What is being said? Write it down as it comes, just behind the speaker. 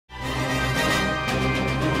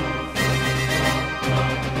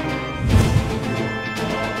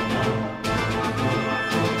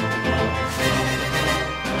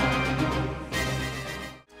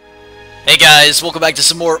Hey guys, welcome back to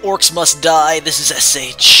some more Orcs Must Die. This is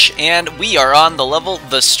SH, and we are on the level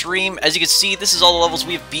The Stream. As you can see, this is all the levels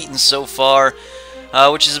we've beaten so far,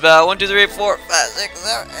 which is about 1, 2, 3, 4, 5, 6,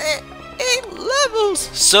 7, 8 levels.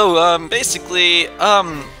 So, basically,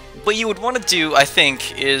 what you would want to do, I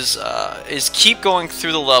think, is keep going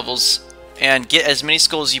through the levels and get as many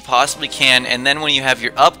skulls as you possibly can, and then when you have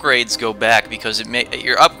your upgrades, go back, because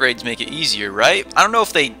your upgrades make it easier, right? I don't know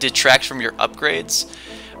if they detract from your upgrades,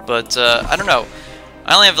 but I don't know.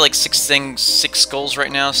 I only have like 6 skulls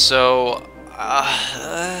right now, so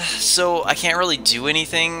I can't really do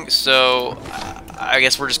anything. So I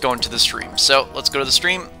guess we're just going to the stream. So let's go to the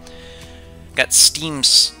stream. Got steam.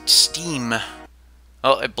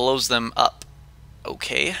 Oh, it blows them up.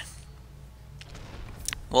 Okay.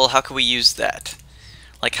 Well, how can we use that?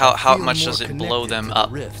 Like how much does it blow them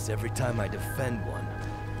up? Rifts every time I defend one.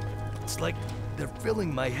 It's like they're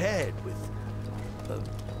filling my head with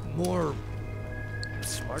more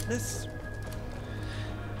smartness.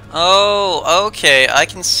 Oh, okay, I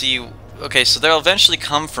can see. Okay, so they'll eventually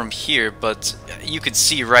come from here, but you could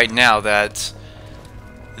see right now that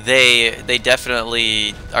they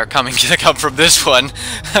definitely are coming to come from this one.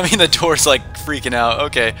 I mean, the door's like freaking out.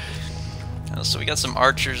 Okay, so we got some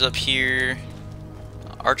archers up here.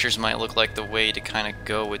 Archers might look like the way to kind of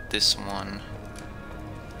go with this one.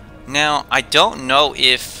 Now, I don't know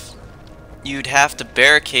if you'd have to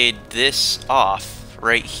barricade this off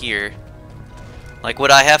right here. Like, would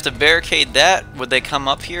I have to barricade that? Would they come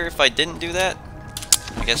up here if I didn't do that?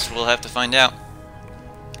 I guess we'll have to find out.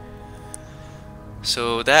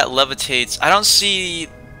 So that levitates. I don't see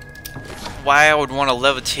why I would want to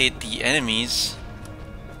levitate the enemies.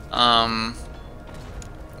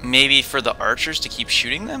 Maybe for the archers to keep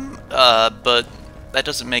shooting them, but that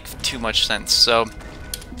doesn't make too much sense. So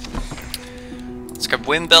let's grab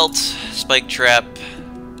wind belt, spike trap.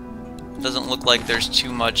 Doesn't look like there's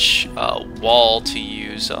too much wall to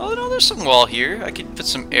use. Oh no, there's some wall here. I could put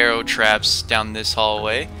some arrow traps down this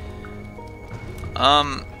hallway.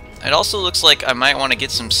 It also looks like I might want to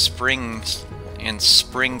get some springs and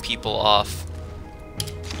spring people off.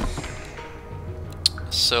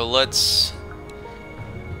 So let's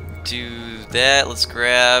do that. Let's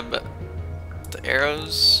grab the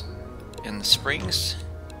arrows and the springs.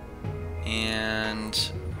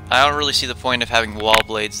 And I don't really see the point of having wall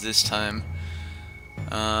blades this time.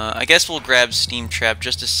 I guess we'll grab steam trap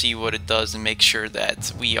just to see what it does and make sure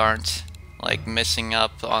that we aren't like messing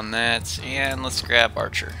up on that. And let's grab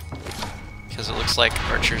archer, because it looks like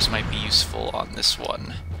archers might be useful on this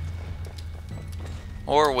one.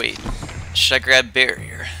 Or wait, should I grab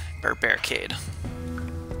barrier or barricade?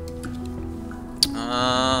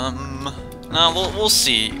 No, we'll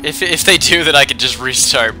see. If they do, then I can just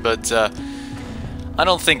restart, but I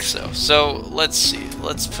don't think so. So let's see.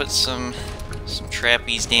 Let's put some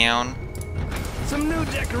trappies down. Some new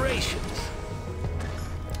decorations.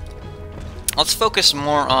 Let's focus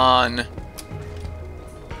more on.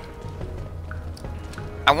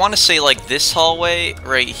 I want to say like this hallway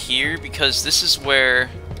right here, because this is where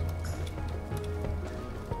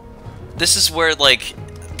like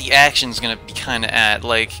the action's gonna be kind of at,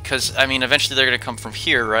 like, because I mean eventually they're gonna come from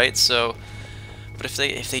here, right? So, but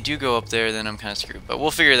if they do go up there, then I'm kind of screwed. But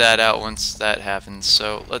we'll figure that out once that happens.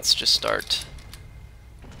 So let's just start.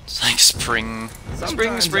 It's like spring. I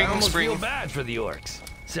almost feel bad for the orcs,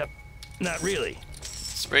 except not really.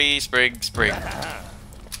 Spring.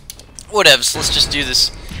 Whatevs. Let's just do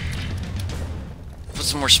this. Put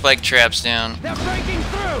some more spike traps down. They're breaking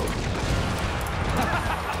through.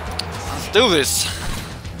 Let's do this.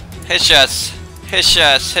 Headshots.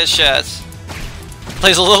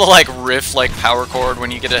 Plays a little like riff, like power chord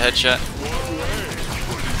when you get a headshot.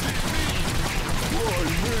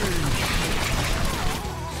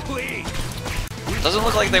 Doesn't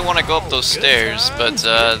look like they want to go up those stairs, but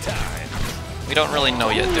we don't really know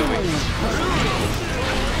yet, do we?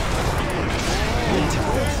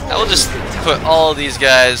 I will just put all of these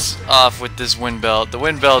guys off with this wind belt. The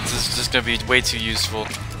wind belt is just going to be way too useful.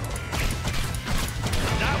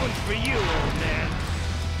 That one's for you, old man.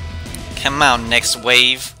 Come on, next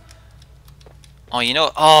wave. Oh, you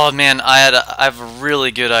know, oh man, I have a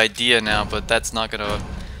really good idea now, but that's not gonna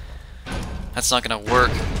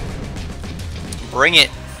work. Bring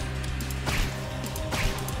it.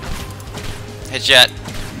 Headshot.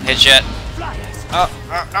 Oh,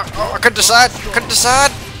 I couldn't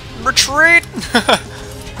decide. Retreat.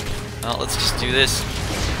 Well, let's just do this.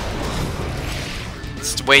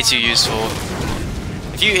 It's way too useful.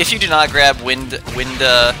 If you do not grab wind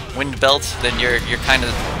belt, then you're kind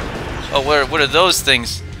of. Oh, what are those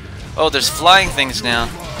things? Oh, there's flying things now.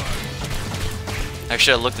 I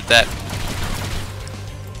should have looked at that.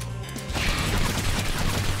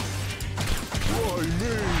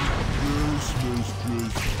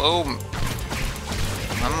 Boom.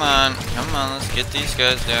 Come on, come on, let's get these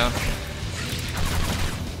guys down.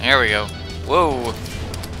 There we go. Whoa.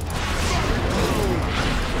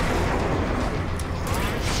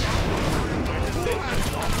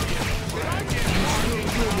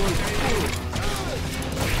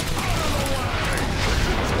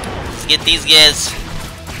 Let's get these guys.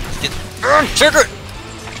 Let's get... Check it!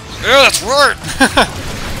 Yeah, that's right!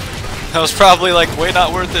 That was probably like way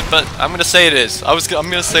not worth it, but I'm gonna say it is. I'm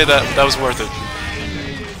gonna say that that was worth it.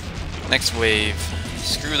 Next wave.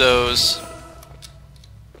 Screw those.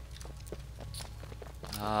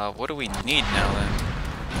 What do we need now then?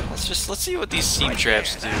 Let's see what these seam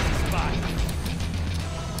traps do.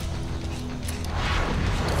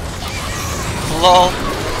 Lol.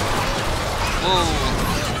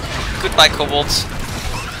 Whoa. Goodbye, kobolds.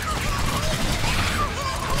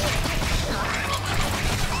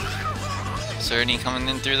 Is there any coming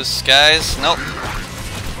in through the skies? Nope.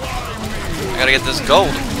 I gotta get this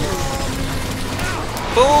gold.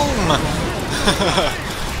 Boom!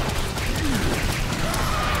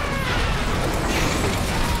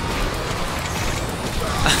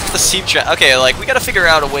 The seam trap. Okay, like we gotta figure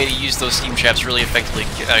out a way to use those seam traps really effectively.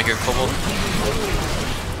 Get out of here, kobold.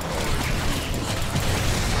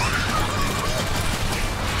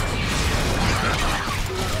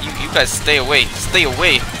 You guys stay away. Stay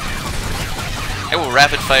away. I will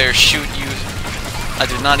rapid fire shoot you. I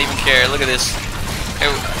do not even care. Look at this.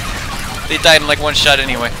 They died in like one shot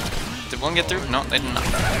anyway. Did one get through? No, they did not.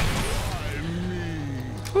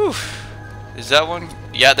 Whew. Is that one?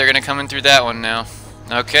 Yeah, they're gonna come in through that one now.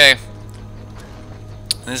 Okay.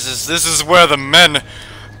 This is where the men.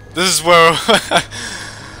 This is where.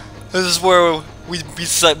 This is where we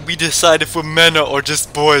decide if we're men or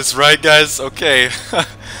just boys, right, guys? Okay.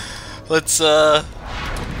 Let's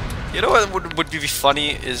You know what would be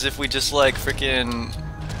funny is if we just like freaking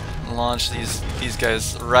launch these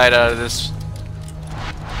guys right out of this.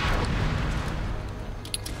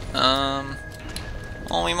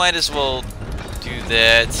 Well, we might as well do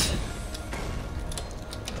that.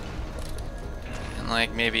 And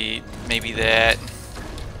like maybe that.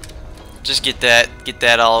 Just get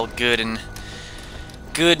that all good and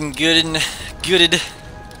gooded.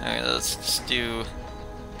 Alright, let's just do.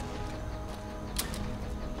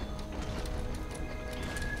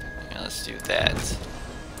 Yeah, let's do that.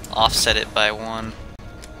 Offset it by 1.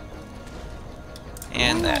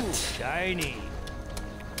 And that. Shiny.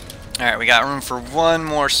 Alright, we got room for one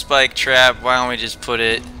more spike trap. Why don't we just put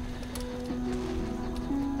it?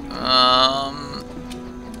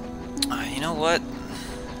 You know what?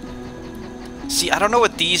 See, I don't know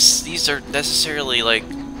what these are necessarily like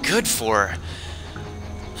good for.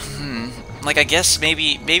 Like I guess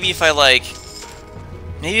maybe if I like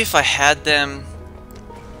if I had them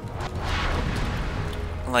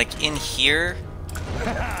like in here,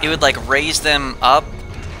 it would like raise them up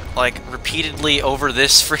like repeatedly over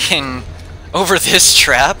this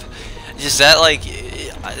trap. Is that like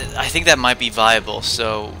I think that might be viable,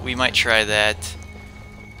 so we might try that.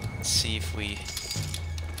 Let's see if we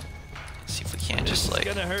can't just like.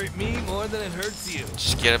 It's gonna hurt me more than it hurts you.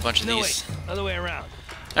 Just get a bunch of these. Wait, other way around.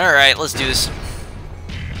 All right, let's do this.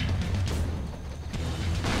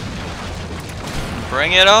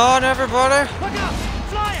 Bring it on, everybody! Look out!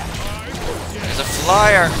 Flyer! There's a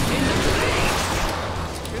flyer.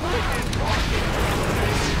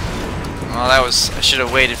 Oh, that was. I should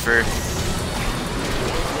have waited for.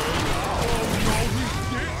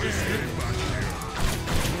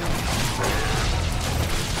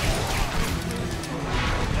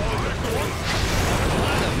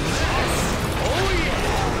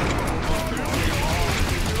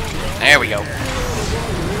 There we go.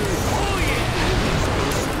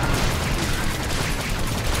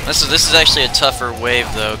 This is actually a tougher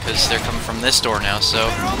wave though, because they're coming from this door now. So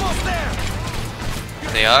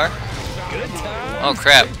they are. Oh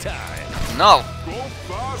crap! No.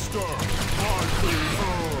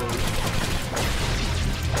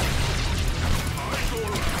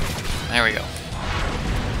 There we go.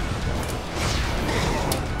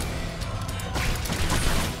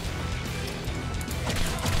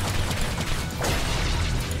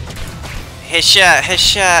 Headshot,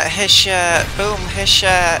 headshot, headshot, boom,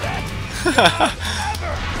 headshot.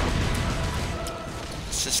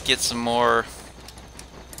 Let's just get some more.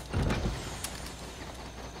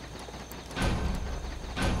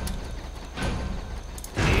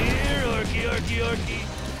 Here, orky.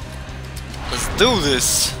 Let's do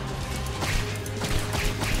this.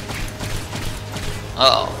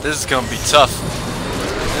 Uh-oh, this is gonna be tough.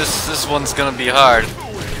 This one's gonna be hard.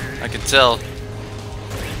 I can tell.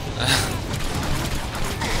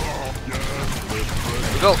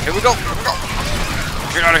 go, here we go, here we go.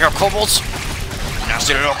 Get out of here, kobolds.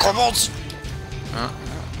 Nasty little kobolds.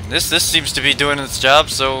 This seems to be doing its job,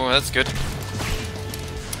 so that's good.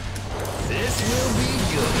 This will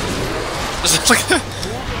be good.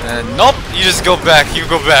 Nope, you just go back, you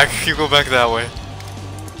go back that way.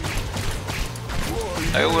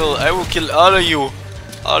 I will kill all of you.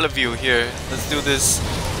 All of you, here. Let's do this.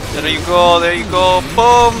 There you go,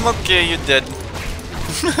 boom, okay, you're dead.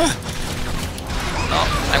 No,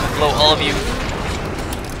 I will blow all of you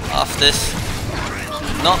off this.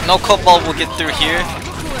 No kobold will get through here.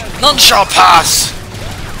 None shall pass!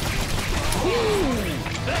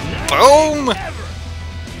 Boom!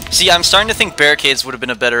 See, I'm starting to think barricades would have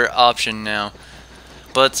been a better option now.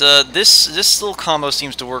 But this little combo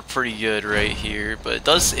seems to work pretty good right here. But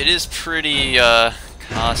it is pretty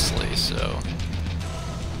costly, so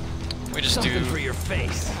we just do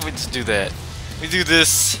that. We do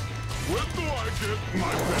this.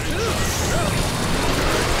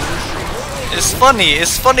 It's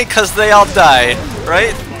funny because they all die,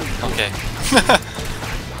 right? Okay.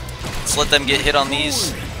 Let's let them get hit on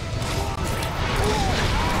these.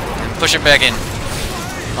 And push it back in.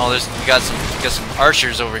 Oh, we got some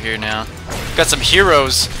archers over here now. We got some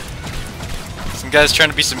heroes. Some guys trying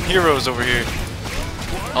to be some heroes over here.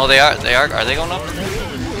 Oh, they are they going up?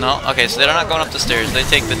 No? Okay, so they're not going up the stairs. They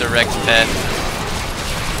take the direct path.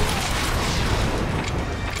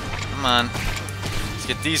 Come on. Let's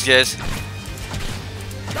get these guys.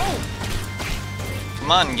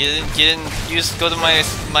 Come on, get in, go to my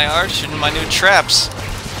arch and my new traps.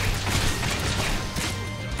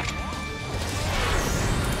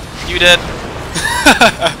 You dead.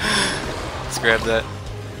 Let's grab that.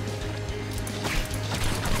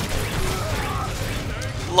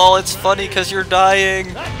 Lol, it's funny because you're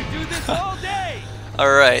dying.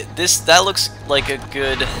 Alright, that looks like a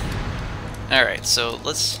good... Alright, so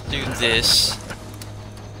let's do this.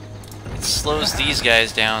 It slows these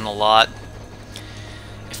guys down a lot.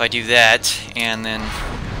 If I do that, and then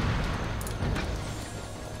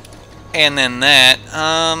that,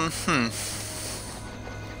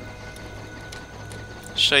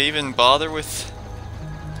 should I even bother with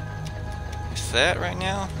that right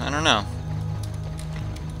now? I don't know.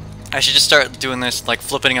 I should just start doing this, like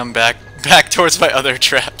flipping them back towards my other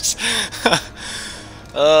traps.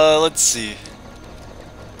 Let's see.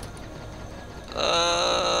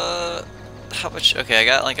 How much? Okay, I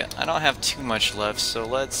got I don't have too much left, so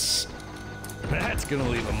let's... That's gonna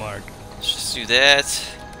leave a mark. Let's just do that.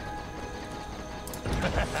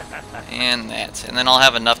 And that. And then I'll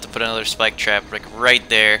have enough to put another spike trap, like, right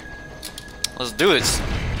there. Let's do this.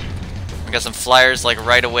 We got some flyers, like,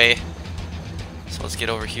 right away. So let's get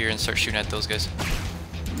over here and start shooting at those guys.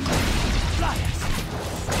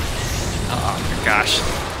 Oh my gosh.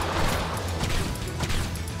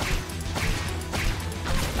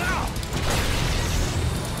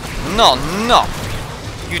 No, no!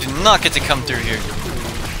 You did not get to come through here.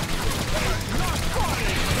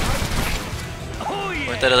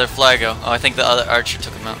 Where'd that other fly go? Oh, I think the other archer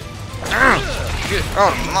took him out. Get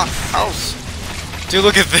out of my house! Dude,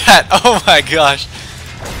 look at that! Oh my gosh!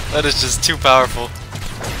 That is just too powerful.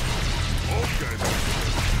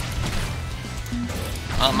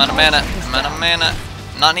 Oh, I'm out of mana. I'm out of mana.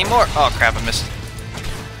 Not anymore. Oh crap, I missed.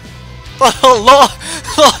 Oh, lol!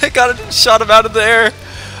 I got it, shot him out of the air.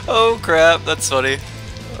 Oh crap, that's funny.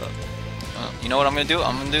 You know what I'm gonna do?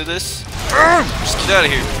 I'm gonna do this. Just get out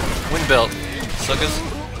of here. Wind belt. Suckers.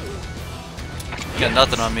 You got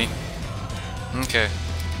nothing on me. Okay.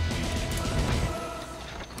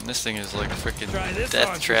 And this thing is like a freaking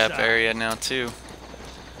death trap area now too.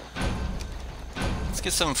 Let's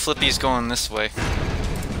get some flippies going this way.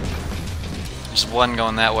 There's one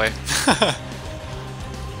going that way.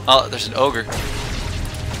 Oh, there's an ogre.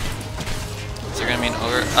 Is there gonna be an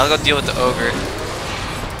ogre? I'll go deal with the ogre.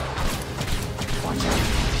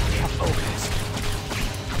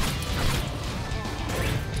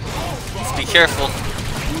 Let's be careful.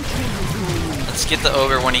 Let's get the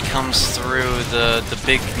ogre when he comes through the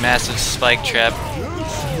big massive spike trap.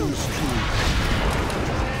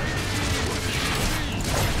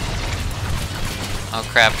 Oh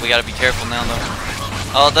crap, we gotta be careful now though.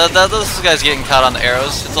 Oh, this guy's getting caught on the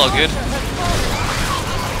arrows. It's all good.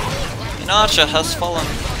 Nacha has fallen.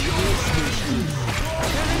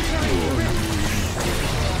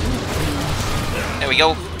 There we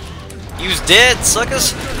go. You's dead,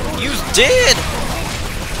 suckers. You's dead.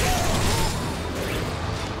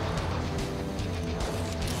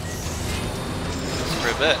 That's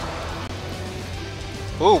pretty bad.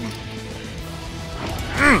 Boom.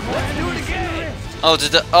 Oh,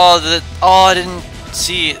 I didn't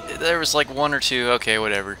see. there was like one or two. Okay,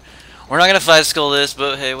 whatever. We're not gonna fight skull this,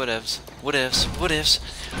 but hey, whatevs. Whatevs. Whatevs.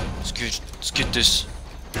 Let's get this.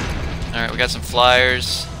 Alright, we got some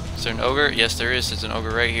flyers. Is there an ogre? Yes, there is. There's an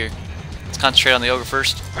ogre right here. Let's concentrate on the ogre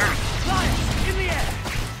first.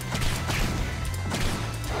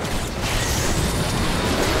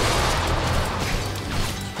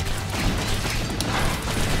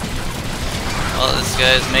 Oh, this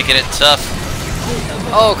guy's making it tough.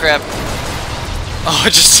 Oh, crap. Oh,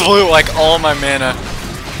 it just blew like all my mana.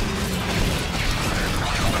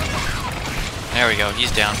 There we go.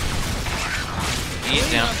 He's down. He's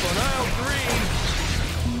down.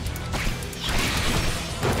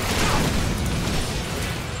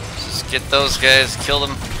 Just get those guys. Kill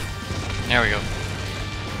them. There we go.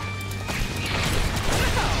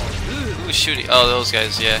 Who's shooting? Oh, those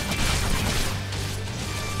guys, yeah.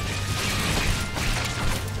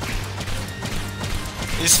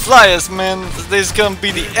 These flyers, man, they's gonna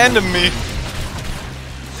be the enemy.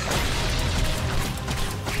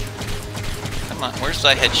 Come on, where's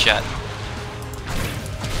my headshot?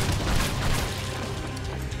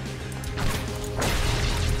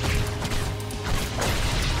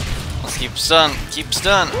 Let's keep stun.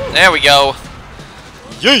 There we go.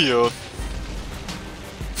 Yeah.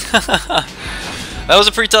 That was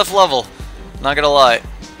a pretty tough level, not gonna lie.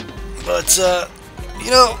 But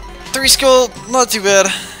you know, 3 skull, not too bad.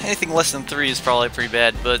 Anything less than 3 is probably pretty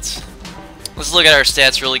bad, but let's look at our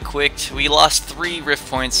stats really quick. We lost 3 rift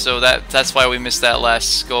points, so that's why we missed that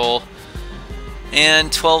last skull.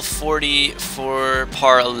 And 1240 for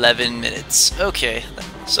par 11 minutes. Okay,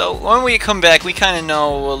 so when we come back, we kind of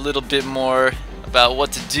know a little bit more about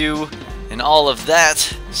what to do and all of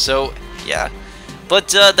that. So yeah. But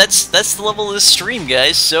that's the level of this stream,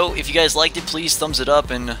 guys. So if you guys liked it, please thumbs it up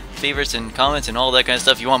and favorites and comments and all that kind of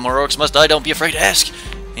stuff. If you want more Orcs Must Die, don't be afraid to ask.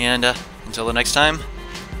 And until the next time,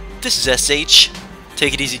 this is SH.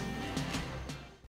 Take it easy.